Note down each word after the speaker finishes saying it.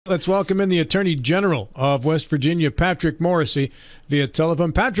Let's welcome in the Attorney General of West Virginia, Patrick Morrisey, via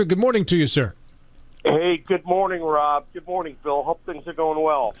telephone. Patrick, good morning to you, sir. Hey, good morning, Rob. Good morning, Bill. Hope things are going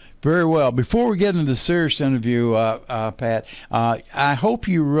well. Very well. Before we get into the serious interview, Pat, I hope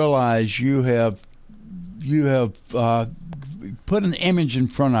you realize you have put an image in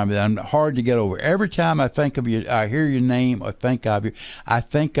front of me that I'm hard to get over. Every time I think of you, I hear your name or think of you, I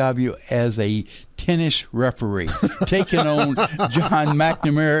think of you as a tennis referee, taking on John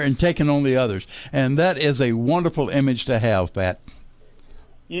McNamara and taking on the others. And that is a wonderful image to have, Pat.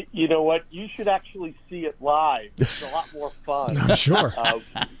 You know what? You should actually see it live. It's a lot more fun. I'm sure.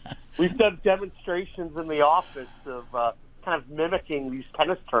 We've done demonstrations in the office of kind of mimicking these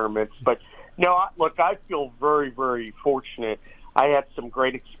tennis tournaments. But, no, look, I feel very, very fortunate. I had some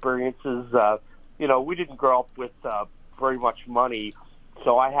great experiences. We didn't grow up with very much money,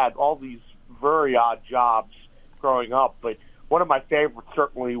 so I had all these very odd jobs growing up. But one of my favorites,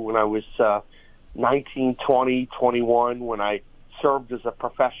 certainly when I was 19, 20, 21, when I served as a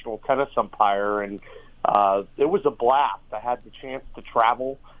professional tennis umpire, and it was a blast. I had the chance to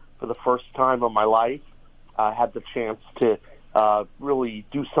travel for the first time of my life. I had the chance to really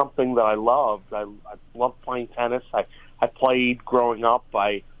do something that I loved. I loved playing tennis. I played growing up.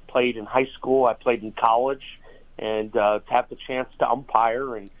 I played in high school. I played in college. And to have the chance to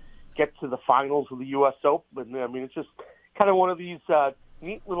umpire and get to the finals of the U.S. Open, I mean, it's just kind of one of these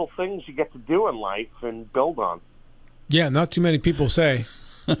neat little things you get to do in life and build on. Yeah, not too many people say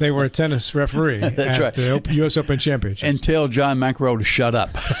they were a tennis referee at the U.S. Open Championship. And tell John McEnroe to shut up.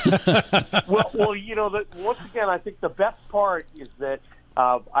 Well, once again, I think the best part is that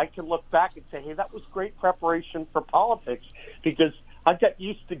I can look back and say, hey, that was great preparation for politics, because I got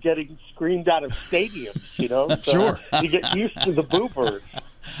used to getting screamed out of stadiums, So Sure. You get used to the boopers.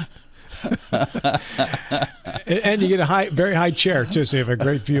 And you get a very high chair, too, so you have a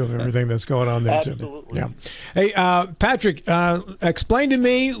great view of everything that's going on there, too. Absolutely. Yeah. Hey, Patrick, explain to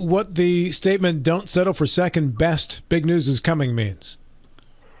me what the statement, "Don't settle for second best, big news is coming," means.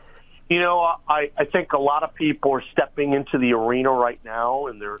 I think a lot of people are stepping into the arena right now,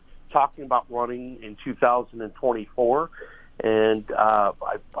 and they're talking about running in 2024. And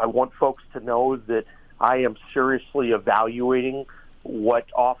I want folks to know that I am seriously evaluating what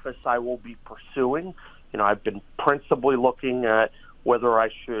office I will be pursuing. I've been principally looking at whether I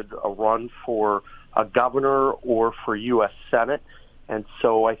should run for a governor or for U.S. Senate. And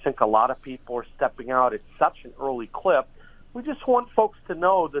so I think a lot of people are stepping out at such an early clip. We just want folks to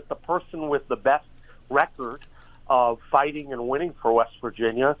know that the person with the best record of fighting and winning for West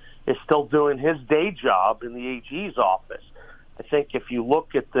Virginia is still doing his day job in the AG's office. I think if you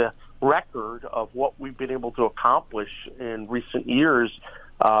look at the record of what we've been able to accomplish in recent years,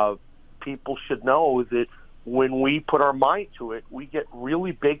 people should know that when we put our mind to it, we get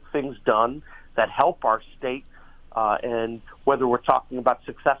really big things done that help our state. And whether we're talking about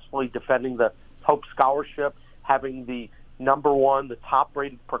successfully defending the Hope Scholarship, having the the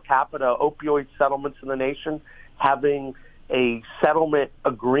top-rated per capita opioid settlements in the nation, having a settlement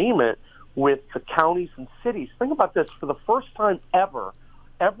agreement with the counties and cities. Think about this. For the first time ever,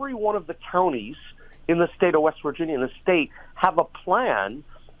 every one of the counties in the state of West Virginia, in the state, have a plan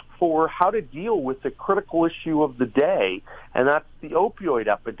for how to deal with the critical issue of the day, and that's the opioid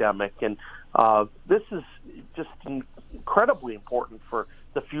epidemic. And this is just incredibly important for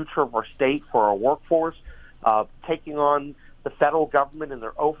the future of our state, for our workforce, taking on the federal government and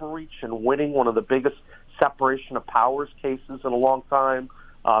their overreach and winning one of the biggest separation of powers cases in a long time,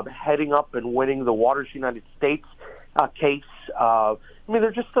 heading up and winning the Waters United States case.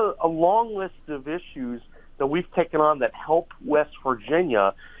 There's just a long list of issues that we've taken on that help West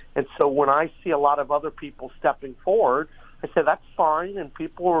Virginia. And so when I see a lot of other people stepping forward, I say that's fine, and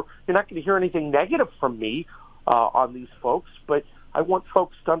you're not going to hear anything negative from me on these folks, but I want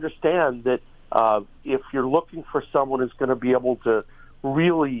folks to understand that if you're looking for someone who's going to be able to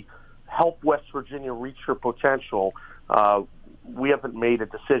really help West Virginia reach her potential, we haven't made a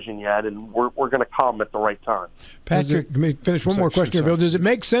decision yet, and we're going to come at the right time. Patrick, let me finish one more question here, Bill. Does it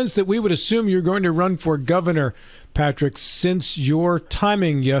make sense that we would assume you're going to run for governor, Patrick, since your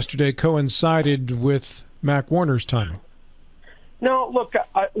timing yesterday coincided with Mac Warner's timing? No, look,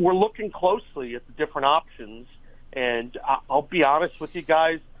 we're looking closely at the different options, and I'll be honest with you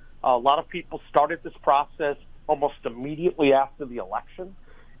guys, a lot of people started this process almost immediately after the election,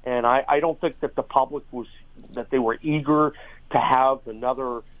 and I don't think that the public they were eager to have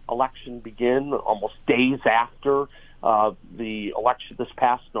another election begin almost days after the election this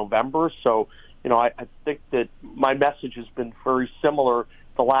past November. So, I think that my message has been very similar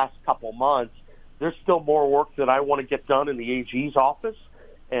the last couple months. There's still more work that I want to get done in the AG's office,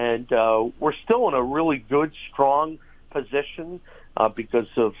 And we're still in a really good, strong position because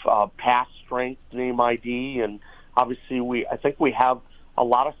of past strength, name ID, and obviously I think we have a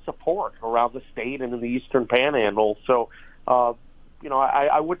lot of support around the state and in the Eastern Panhandle. So,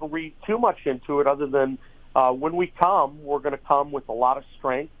 I wouldn't read too much into it other than when we come, we're going to come with a lot of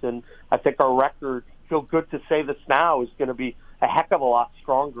strength, and I think our record, feel good to say this now, is going to be a heck of a lot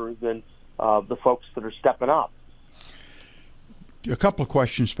stronger than the folks that are stepping up. A couple of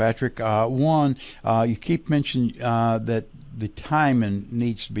questions, Patrick. One, you keep mentioning that the timing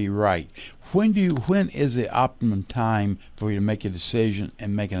needs to be right. When is the optimum time for you to make a decision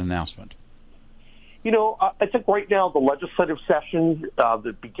and make an announcement? I think right now the legislative session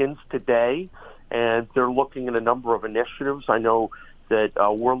that begins today, and they're looking at a number of initiatives. I know that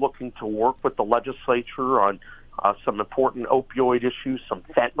we're looking to work with the legislature on some important opioid issues, some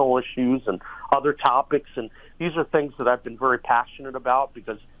fentanyl issues, and other topics. And these are things that I've been very passionate about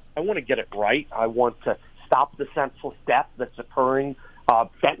because I want to get it right. I want to stop the senseless death that's occurring.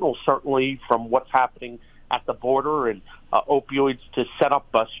 Fentanyl, certainly, from what's happening at the border, and opioids, to set up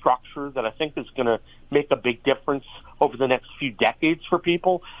a structure that I think is going to make a big difference over the next few decades for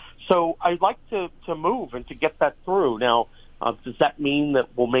people. So I'd like to move and to get that through. Now, does that mean that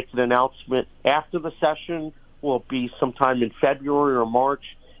we'll make an announcement after the session? Will it be sometime in February or March?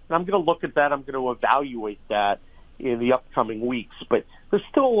 And I'm going to look at that. I'm going to evaluate that in the upcoming weeks. But there's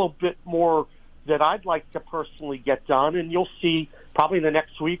still a little bit more that I'd like to personally get done. And you'll see probably in the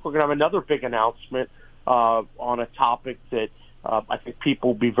next week we're going to have another big announcement on a topic that I think people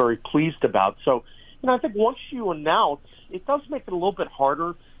will be very pleased about. So, I think once you announce, it does make it a little bit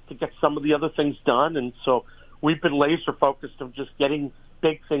harder to get some of the other things done. And so we've been laser focused on just getting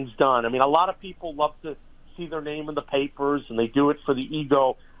big things done. I mean, a lot of people love to see their name in the papers, and they do it for the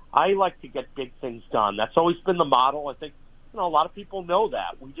ego. I like to get big things done. That's always been the model. I think, a lot of people know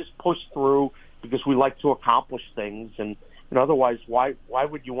that. We just push through because we like to accomplish things. And otherwise, why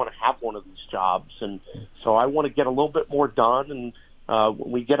would you want to have one of these jobs? And so I want to get a little bit more done. And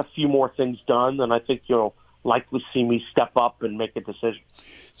when we get a few more things done, then I think you'll likely see me step up and make a decision.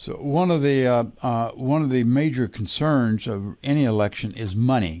 So one of the major concerns of any election is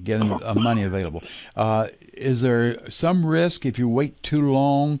money, getting money available. Is there some risk if you wait too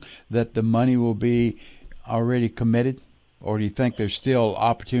long that the money will be already committed? Or do you think there's still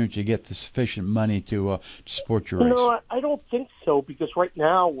opportunity to get the sufficient money to support your race? No, I don't think so, because right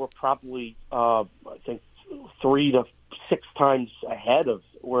now we're probably, I think, 3 to 6 times ahead of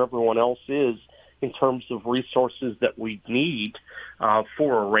where everyone else is in terms of resources that we need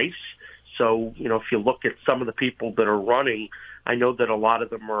for a race. So, if you look at some of the people that are running, I know that a lot of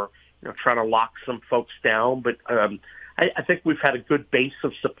them are trying to lock some folks down, but I think we've had a good base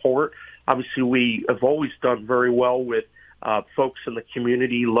of support. Obviously, we have always done very well with folks in the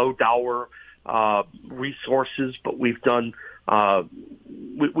community, low dollar resources, but we've done,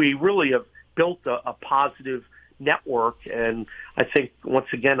 we really have built a positive network. And I think, once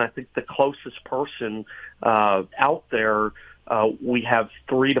again, the closest person out there, we have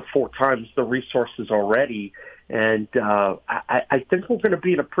 3 to 4 times the resources already. And I think we're going to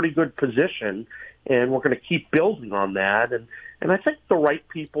be in a pretty good position, and we're going to keep building on that. And I think the right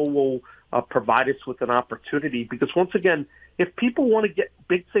people will provide us with an opportunity, because, once again, if people want to get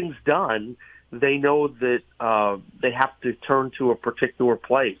big things done, they know that they have to turn to a particular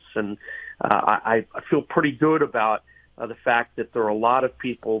place. And I feel pretty good about the fact that there are a lot of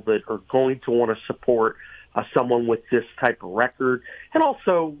people that are going to want to support someone with this type of record, and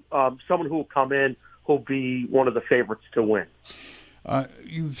also someone who will come in who will be one of the favorites to win.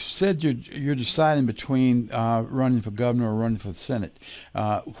 You've said you're deciding between running for governor or running for the Senate.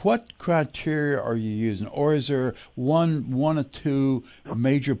 What criteria are you using, or is there one or two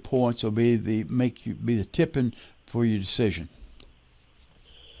major points will be the tipping for your decision?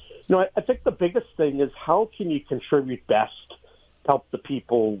 I think the biggest thing is, how can you contribute best to help the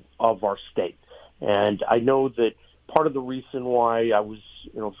people of our state? And I know that part of the reason why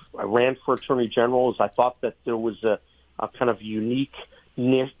I ran for Attorney General is I thought that there was a kind of unique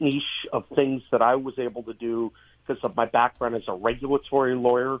niche of things that I was able to do because of my background as a regulatory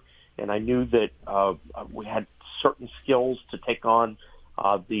lawyer, and I knew that we had certain skills to take on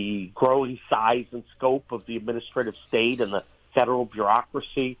the growing size and scope of the administrative state and the federal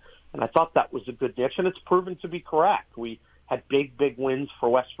bureaucracy, and I thought that was a good niche, and it's proven to be correct. We had big wins for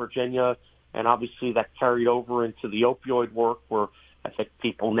West Virginia, and obviously that carried over into the opioid work, where I think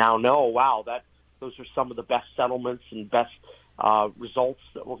people now know, wow, those are some of the best settlements and best results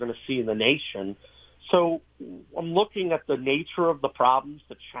that we're going to see in the nation. So I'm looking at the nature of the problems,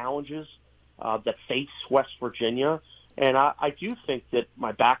 the challenges that face West Virginia, And I do think that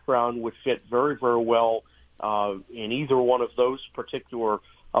my background would fit very, very well in either one of those particular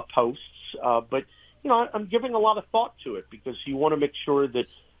posts. But, I'm giving a lot of thought to it because you want to make sure that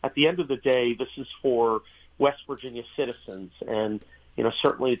at the end of the day, this is for West Virginia citizens. And,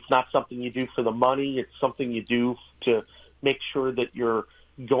 certainly it's not something you do for the money. It's something you do to make sure that you're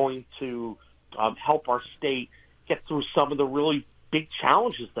going to help our state get through some of the really big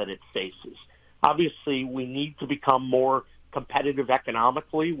challenges that it faces. Obviously, we need to become more competitive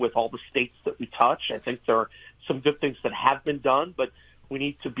economically with all the states that we touch. I think there are some good things that have been done, but we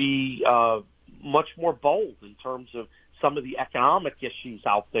need to be much more bold in terms of some of the economic issues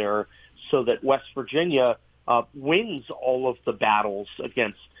out there so that West Virginia wins all of the battles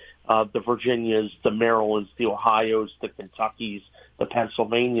against the Virginias, the Marylands, the Ohios, the Kentuckys, the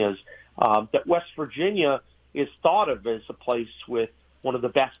Pennsylvanias, that West Virginia is thought of as a place with one of the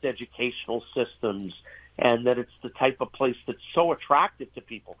best educational systems, and that it's the type of place that's so attractive to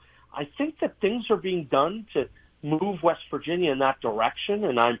people. I think that things are being done to move West Virginia in that direction,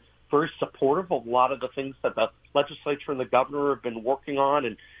 and I'm very supportive of a lot of the things that the legislature and the governor have been working on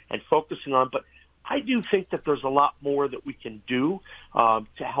and focusing on. But I do think that there's a lot more that we can do to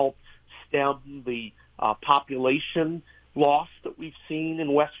help stem the population loss that we've seen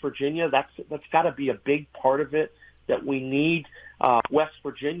in West Virginia. That's got to be a big part of it, that we need West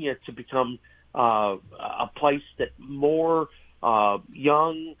Virginia to become a place that more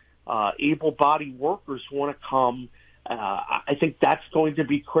young, able-bodied workers want to come. I think that's going to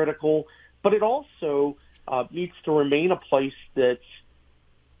be critical, but it also needs to remain a place that's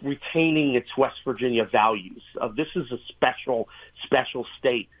retaining its West Virginia values. This is a special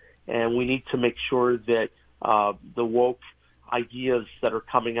state, and we need to make sure that the woke ideas that are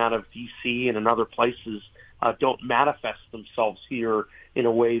coming out of D.C. and in other places don't manifest themselves here in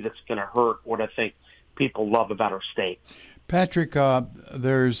a way that's going to hurt what I think people love about our state. Patrick,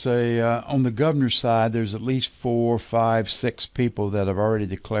 there's on the governor's side, there's at least 4, 5, 6 people that have already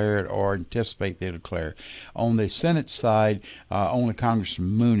declared or anticipate they'll declare. On the Senate side, only Congressman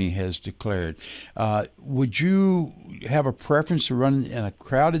Mooney has declared. Would you have a preference to run in a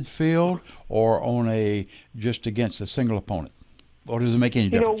crowded field or on just against a single opponent? Or does it make any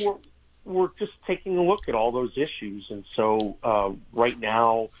difference? We're just taking a look at all those issues, and so right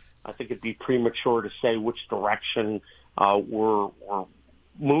now I think it'd be premature to say which direction we're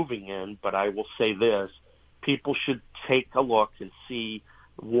moving in, but I will say this: people should take a look and see,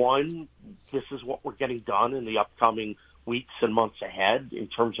 one, this is what we're getting done in the upcoming weeks and months ahead in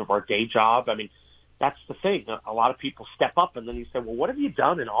terms of our day job. I mean, that's the thing. A lot of people step up and then you say, well, what have you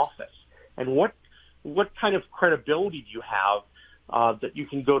done in office? And what kind of credibility do you have that you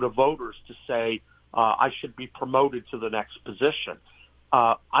can go to voters to say, I should be promoted to the next position?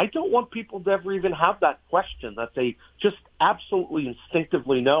 I don't want people to ever even have that question, that they just absolutely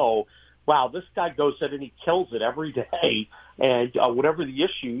instinctively know, wow, this guy goes in and he kills it every day, and whatever the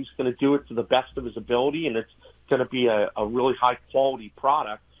issue, he's going to do it to the best of his ability, and it's going to be a really high-quality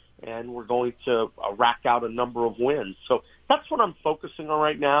product, and we're going to rack out a number of wins. So that's what I'm focusing on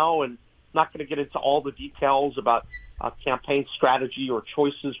right now, and not going to get into all the details about campaign strategy or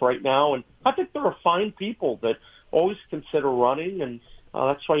choices right now. And I think there are fine people that always consider running, and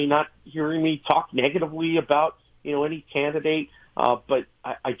that's why you're not hearing me talk negatively about, any candidate. But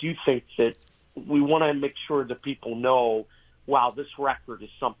I do think that we want to make sure that people know, wow, this record is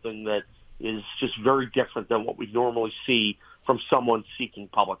something that is just very different than what we normally see from someone seeking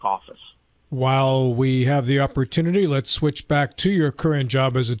public office. While we have the opportunity, let's switch back to your current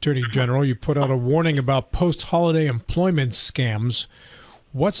job as Attorney General. You put out a warning about post-holiday employment scams.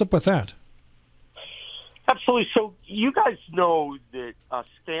 What's up with that? Absolutely. So you guys know that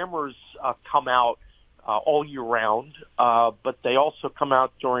scammers come out all year round, but they also come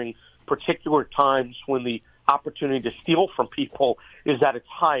out during particular times when the opportunity to steal from people is at its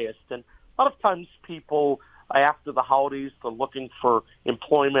highest. And a lot of times people, after the holidays, they're looking for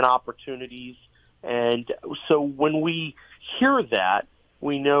employment opportunities. And so when we hear that,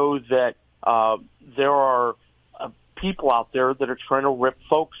 we know that there are people out there that are trying to rip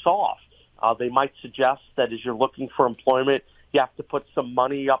folks off. They might suggest that as you're looking for employment, you have to put some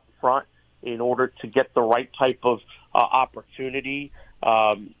money up front in order to get the right type of opportunity.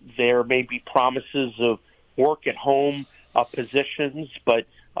 There may be promises of work-at-home positions, but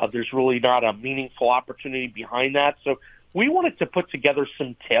there's really not a meaningful opportunity behind that. So we wanted to put together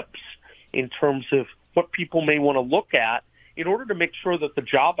some tips in terms of what people may want to look at in order to make sure that the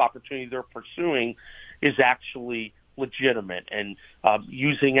job opportunity they're pursuing is actually legitimate, and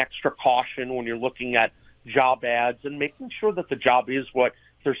using extra caution when you're looking at job ads and making sure that the job is what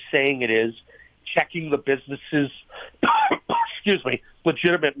they're saying it is. checking the business's excuse me,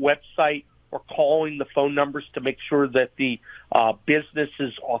 legitimate website or calling the phone numbers to make sure that the business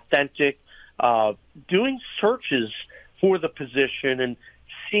is authentic, doing searches for the position and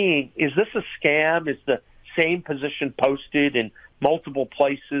seeing, is this a scam? Is the same position posted in multiple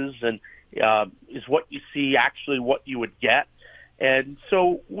places? And is what you see actually what you would get? And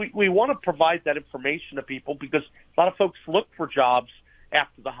so we want to provide that information to people because a lot of folks look for jobs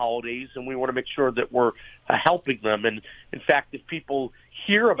after the holidays, and we want to make sure that we're helping them. And, in fact, if people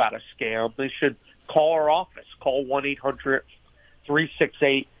hear about a scam, they should call our office, call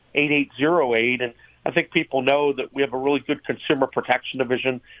 1-800-368-8808. And I think people know that we have a really good consumer protection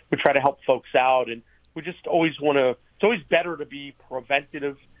division. We try to help folks out, and we just always want to – it's always better to be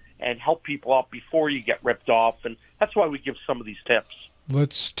preventative and help people out before you get ripped off, and that's why we give some of these tips.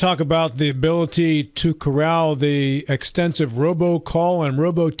 Let's talk about the ability to corral the extensive robocall and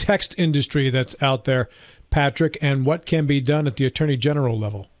robotext industry that's out there, Patrick, and what can be done at the Attorney General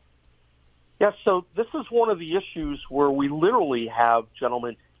level. Yes, so this is one of the issues where we literally have,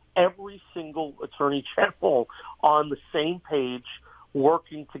 gentlemen, every single Attorney General on the same page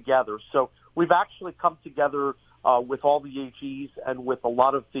working together. So we've actually come together with all the AGs and with a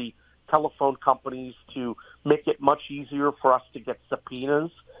lot of the telephone companies to make it much easier for us to get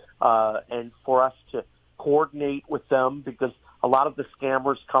subpoenas and for us to coordinate with them, because a lot of the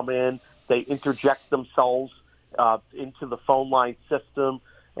scammers come in, they interject themselves into the phone line system,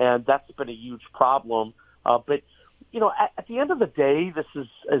 and that's been a huge problem. But, you know, at the end of the day, this is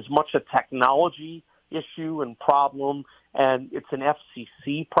as much a technology issue and problem, and it's an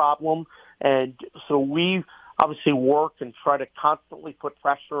FCC problem. And so we obviously work and try to constantly put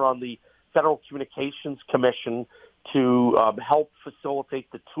pressure on the Federal Communications Commission to help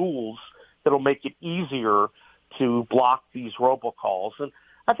facilitate the tools that will make it easier to block these robocalls. And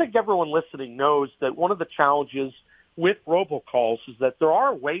I think everyone listening knows that one of the challenges with robocalls is that there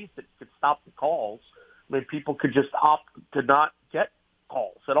are ways that you could stop the calls. I mean, people could just opt to not get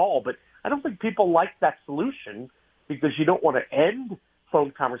calls at all. But I don't think people like that solution because you don't want to end phone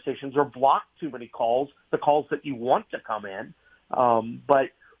conversations or block too many calls, the calls that you want to come in. But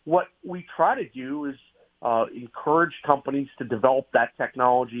what we try to do is encourage companies to develop that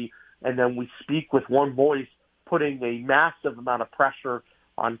technology, and then we speak with one voice, putting a massive amount of pressure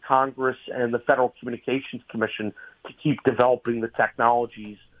on Congress and the Federal Communications Commission to keep developing the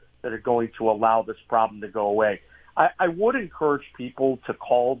technologies that are going to allow this problem to go away. I would encourage people to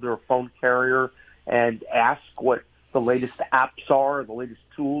call their phone carrier and ask what the latest apps are, the latest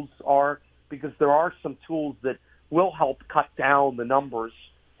tools are, because there are some tools that will help cut down the numbers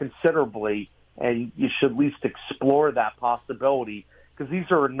considerably, and you should at least explore that possibility, because these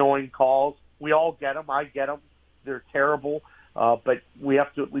are annoying calls. We all get them. I get them. They're terrible, but we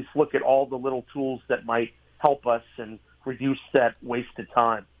have to at least look at all the little tools that might help us and reduce that wasted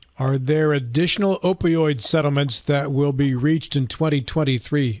time. Are there additional opioid settlements that will be reached in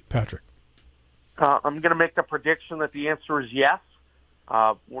 2023, Patrick? I'm going to make a prediction that the answer is yes.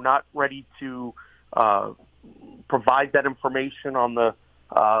 We're not ready to provide that information on the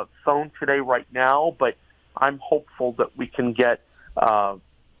phone today right now, but I'm hopeful that we can get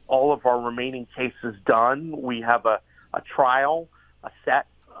all of our remaining cases done. We have a trial, set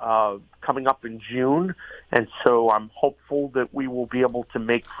coming up in June, and so I'm hopeful that we will be able to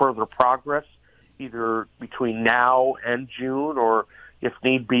make further progress either between now and June, or if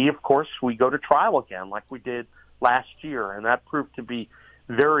need be, of course, we go to trial again like we did last year, and that proved to be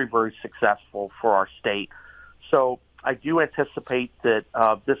very, very successful for our state. So I do anticipate that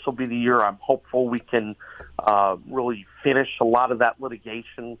this will be the year. I'm hopeful we can really finish a lot of that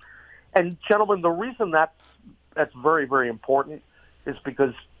litigation. And, gentlemen, the reason that's very, very important is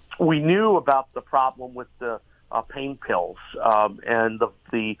because we knew about the problem with the pain pills and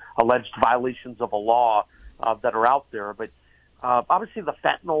the alleged violations of a law that are out there. But obviously the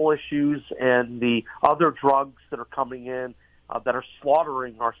fentanyl issues and the other drugs that are coming in that are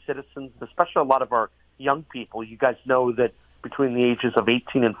slaughtering our citizens, especially a lot of our young people. You guys know that between the ages of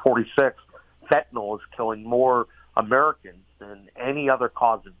 18 and 46, fentanyl is killing more Americans than any other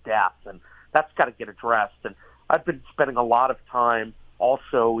cause of death, and that's got to get addressed. And I've been spending a lot of time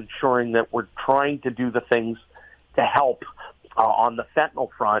also ensuring that we're trying to do the things to help on the fentanyl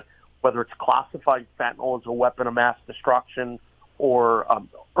front, whether it's classifying fentanyl as a weapon of mass destruction or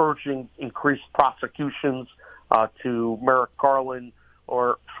urging increased prosecutions to Merrick Garland,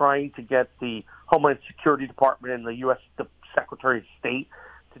 or trying to get the Homeland Security Department and the U.S. Secretary of State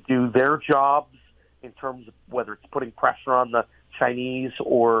to do their jobs in terms of whether it's putting pressure on the Chinese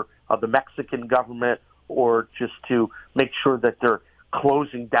or the Mexican government, or just to make sure that they're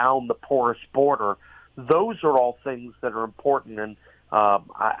closing down the porous border. Those are all things that are important, and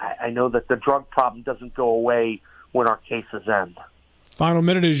I know that the drug problem doesn't go away when our cases end. Final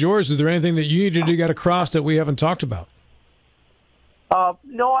minute is yours. Is there anything that you needed to get across that we haven't talked about?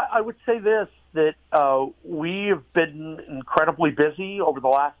 No, I would say this, that we have been incredibly busy over the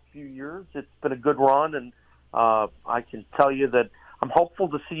last few years. It's been a good run, and I can tell you that I'm hopeful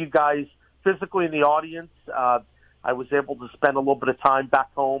to see you guys physically in the audience. I was able to spend a little bit of time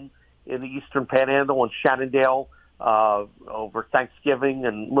back home in the Eastern Panhandle and Shannondale over Thanksgiving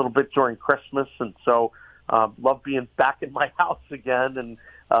and a little bit during Christmas, and so love being back in my house again, and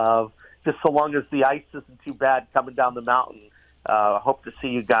just so long as the ice isn't too bad coming down the mountain, hope to see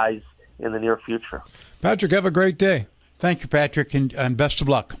you guys in the near future. Patrick, have a great day. Thank you, Patrick, and best of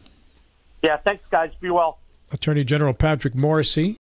luck. Yeah, thanks, guys. Be well. Attorney General Patrick Morrisey.